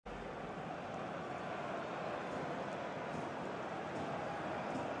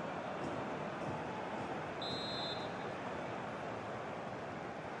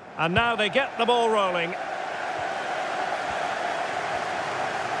And now they get the ball rolling.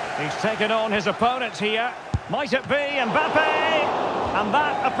 He's taken on his opponents here. Might it be Mbappe? And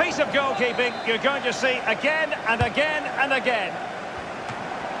that, a piece of goalkeeping you're going to see again and again and again.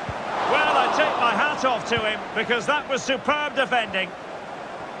 Well, I take my hat off to him because that was superb defending.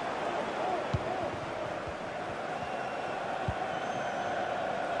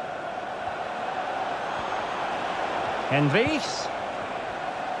 Henrichs.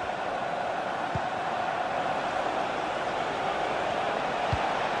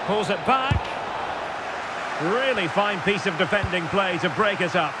 Pulls it back. Really fine piece of defending play to break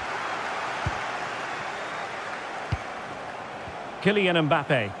it up. Kylian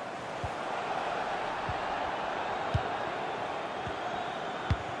Mbappe.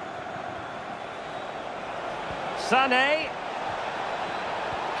 Sané.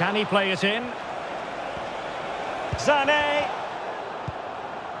 Can he play it in? Sané.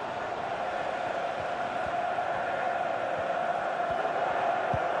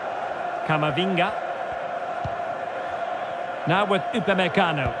 Camavinga. Now with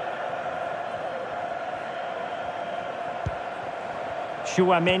Upamecano.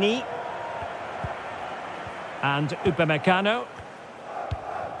 Tchouaméni. And Upamecano.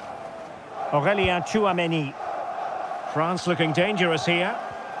 Aurélien Tchouaméni. France looking dangerous here.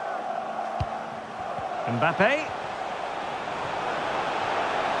 Mbappe.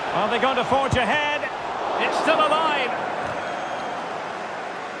 Are they going to forge ahead? It's still alive.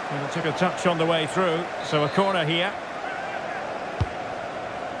 And it took a touch on the way through, so a corner here.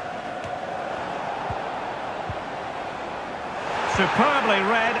 Superbly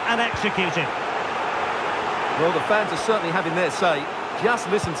read and executed. Well, the fans are certainly having their say. Just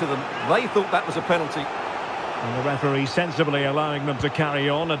listen to them. They thought that was a penalty. And the referee sensibly allowing them to carry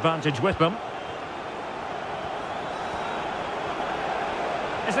on, advantage with them.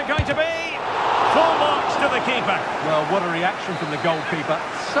 Is it going to be? Full marks to the keeper. Well, what a reaction from the goalkeeper.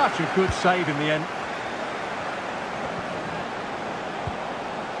 Such a good save in the end.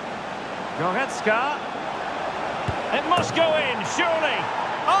 Goretzka. It must go in, surely.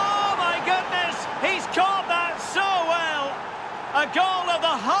 Oh, my goodness! He's caught that so well! A goal of the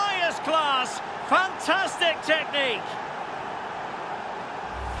highest class. Fantastic technique.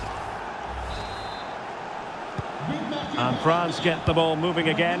 And France get the ball moving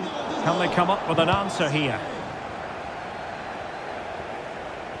again. Can they come up with an answer here?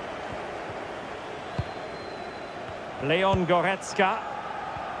 Leon Goretzka.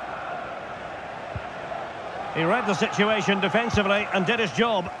 He read the situation defensively and did his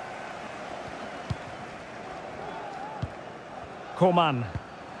job. Coman.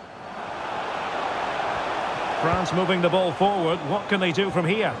 France moving the ball forward. What can they do from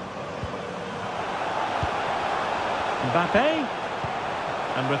here? Mbappe.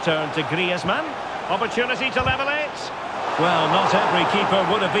 And return to Griezmann. Opportunity to level it. Well, not every keeper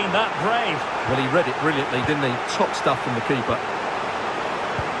would have been that brave. Well, he read it brilliantly, didn't he? Top stuff from the keeper.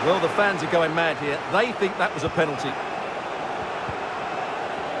 Well, the fans are going mad here. They think that was a penalty.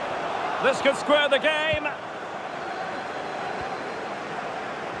 This could square the game.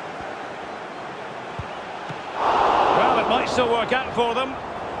 Well, it might still work out for them.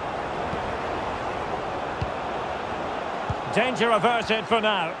 Danger averted for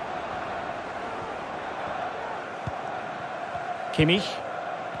now. Kimmich.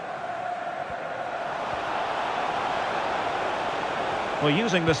 Well,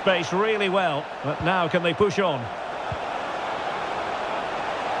 using the space really well, but now can they push on?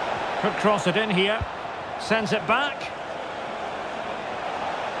 Could cross it in here. Sends it back.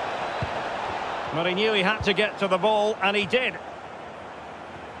 But he knew he had to get to the ball, and he did.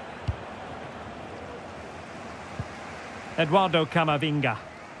 Eduardo Camavinga.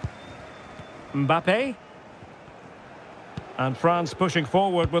 Mbappe. And France pushing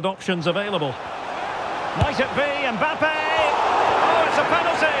forward with options available. Might it be Mbappe? Oh, it's a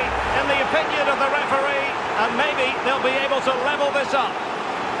penalty in the opinion of the referee. And maybe they'll be able to level this up.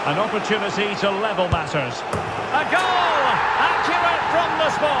 An opportunity to level matters. A goal! Accurate from the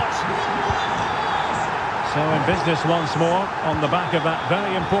spot. So in business once more on the back of that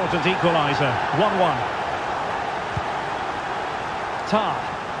very important equaliser. 1-1. Tar.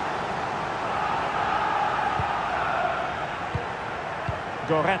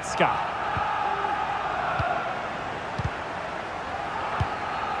 Goretzka.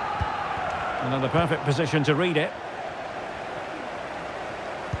 Another perfect position to read it.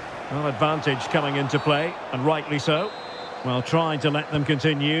 Well, advantage coming into play, and rightly so. Well, trying to let them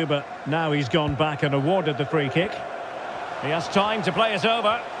continue, but now he's gone back and awarded the free kick. He has time to play it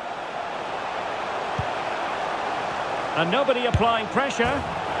over. And nobody applying pressure.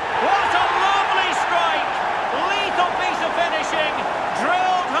 What a lovely strike! Lethal piece of finishing,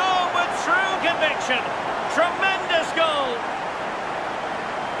 drilled home with true conviction. Tremendous goal!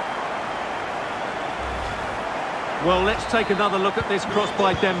 Well, let's take another look at this cross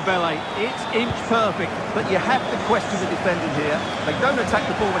by Dembele. It's inch perfect, but you have to question the defending here. They don't attack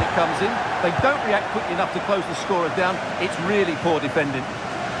the ball when it comes in. They don't react quickly enough to close the scorer down. It's really poor defending.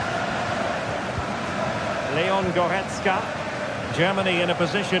 Leon Goretzka. Germany in a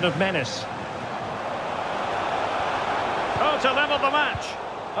position of menace. Oh, to level the match.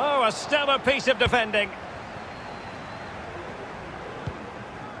 Oh, a stellar piece of defending.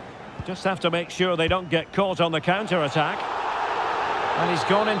 Just have to make sure they don't get caught on the counter-attack. And he's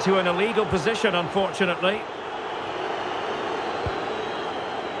gone into an illegal position, unfortunately.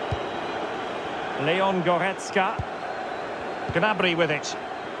 Leon Goretzka. Gnabry with it.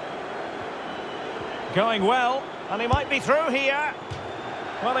 Going well, and he might be through here.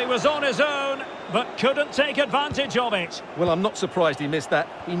 Well, he was on his own, but couldn't take advantage of it. Well, I'm not surprised he missed that.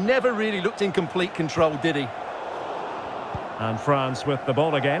 He never really looked in complete control, did he? And France with the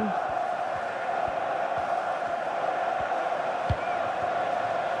ball again.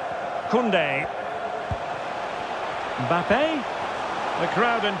 Koundé. Mbappé. The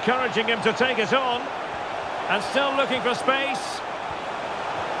crowd encouraging him to take it on. And still looking for space.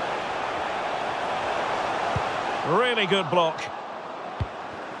 Really good block.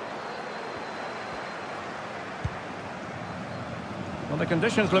 Well, the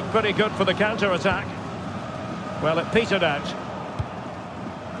conditions look pretty good for the counter-attack. Well, it petered out.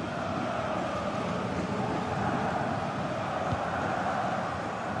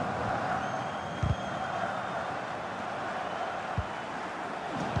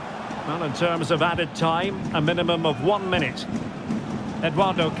 Well, in terms of added time, a minimum of 1 minute.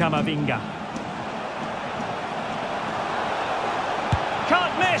 Eduardo Camavinga.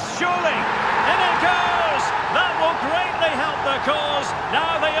 Can't miss, surely. In it goes. That will greatly help the cause.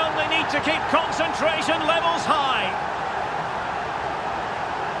 Now they only need to keep concentration levels high.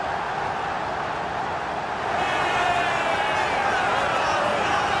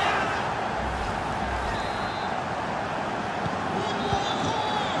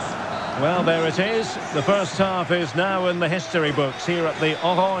 Well, there it is. The first half is now in the history books here at the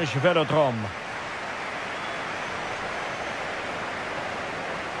Orange Velodrome.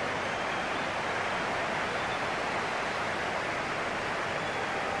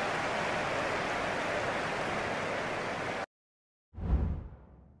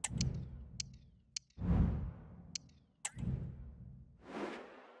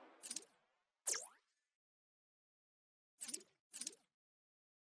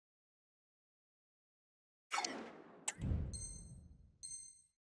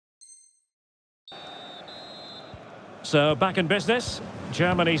 So, back in business.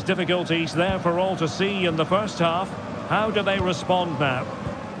 Germany's difficulties there for all to see in the first half. How do they respond now?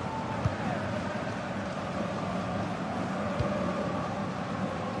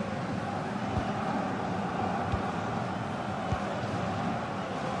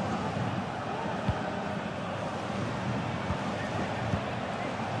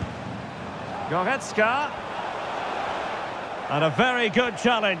 Goretzka. And a very good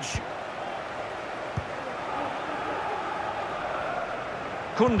challenge.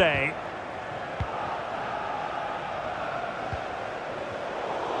 Koundé.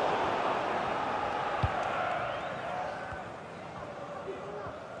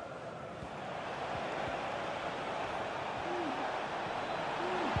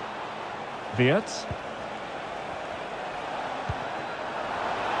 Wirtz.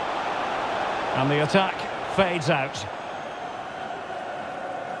 And the attack fades out.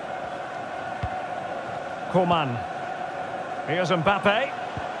 Coman. Here's Mbappé.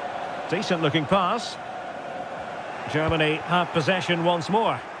 Decent looking pass. Germany have possession once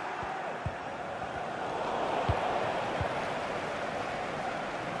more.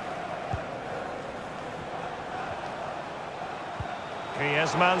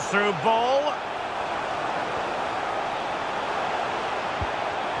 Griezmann's through ball.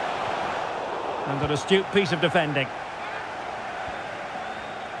 And an astute piece of defending.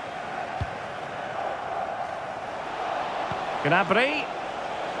 Gnabry.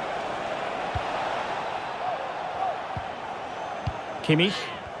 Kimmich.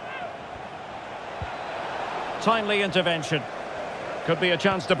 Timely intervention. Could be a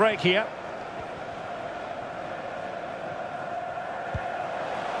chance to break here.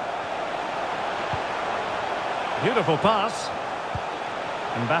 Beautiful pass.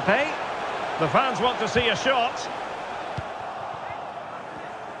 Mbappé. The fans want to see a shot.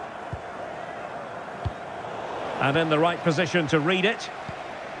 And in the right position to read it.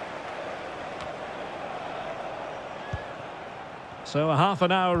 So a half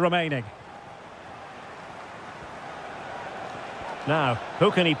an hour remaining. Now,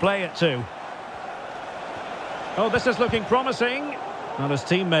 who can he play it to? Oh, this is looking promising. And his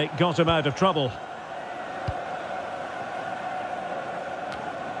teammate got him out of trouble.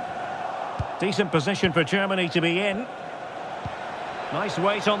 Decent position for Germany to be in. Nice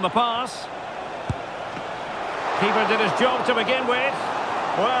weight on the pass. Keeper did his job to begin with.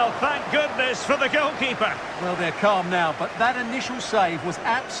 Well, thank goodness for the goalkeeper. Well, they're calm now, but that initial save was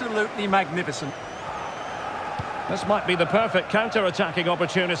absolutely magnificent. This might be the perfect counter-attacking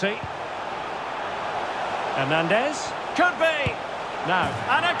opportunity. Hernandez. Could be. Now.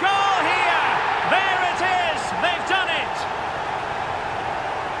 And a goal here! There it is! They've done it!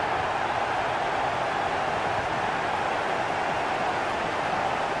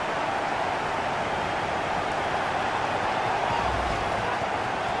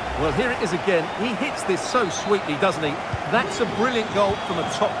 Well, here it is again. He hits this so sweetly, doesn't he? That's a brilliant goal from a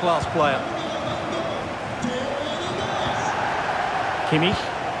top-class player. Kimmich.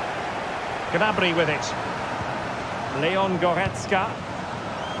 Gnabry with it. Leon Goretzka.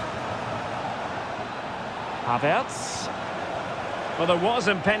 Havertz. Well, there was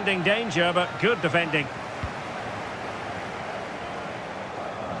impending danger, but good defending.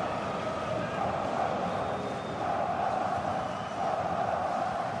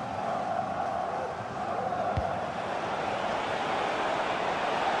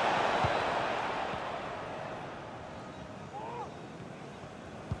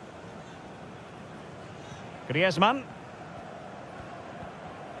 Griezmann.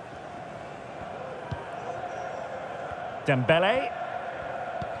 Dembele.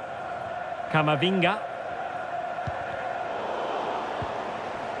 Camavinga.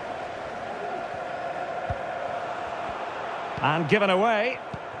 And given away.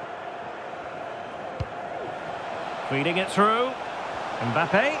 Feeding it through.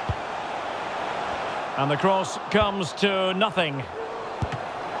 Mbappe. And the cross comes to nothing.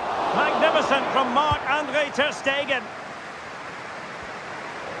 Magnificent from Marc-Andre ter Stegen.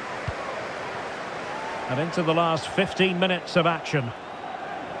 And into the last 15 minutes of action.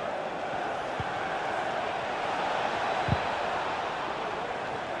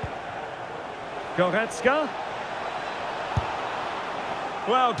 Goretzka.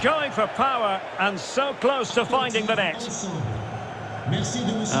 Well, going for power and so close to finding the net.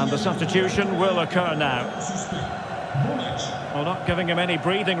 And the substitution will occur now. Well, not giving him any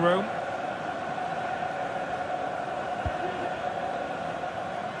breathing room.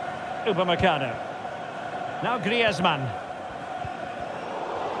 Upamecano. Now Griezmann.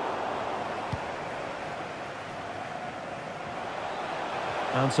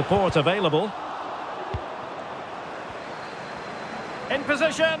 And support available. In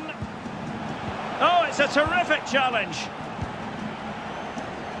position. Oh, it's a terrific challenge.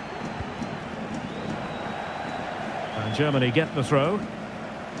 And Germany get the throw.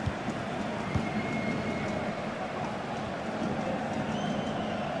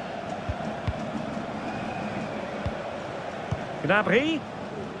 Gnabry.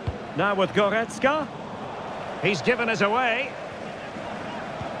 Now with Goretzka. He's given us away.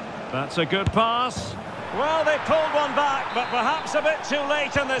 That's a good pass. Well, they pulled one back, but perhaps a bit too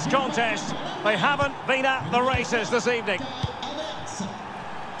late in this contest. They haven't been at the races this evening.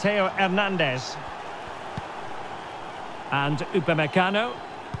 Theo Hernandez. And Upamecano.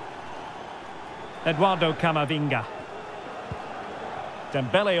 Eduardo Camavinga.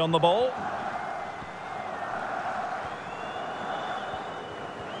 Dembele on the ball.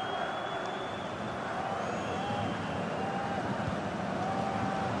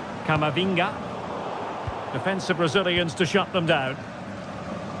 Camavinga. Defensive Brazilians to shut them down.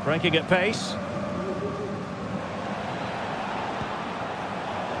 Breaking at pace.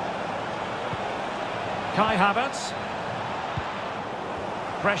 Kai Havertz.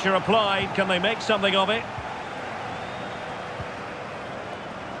 Pressure applied. Can they make something of it?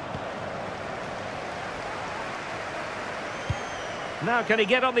 Now can he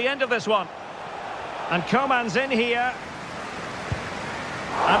get on the end of this one? And Coman's in here.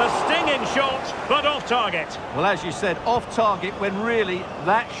 And a stinging shot, but off target. Well, as you said, off target when really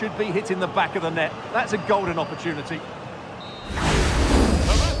that should be hitting the back of the net. That's a golden opportunity.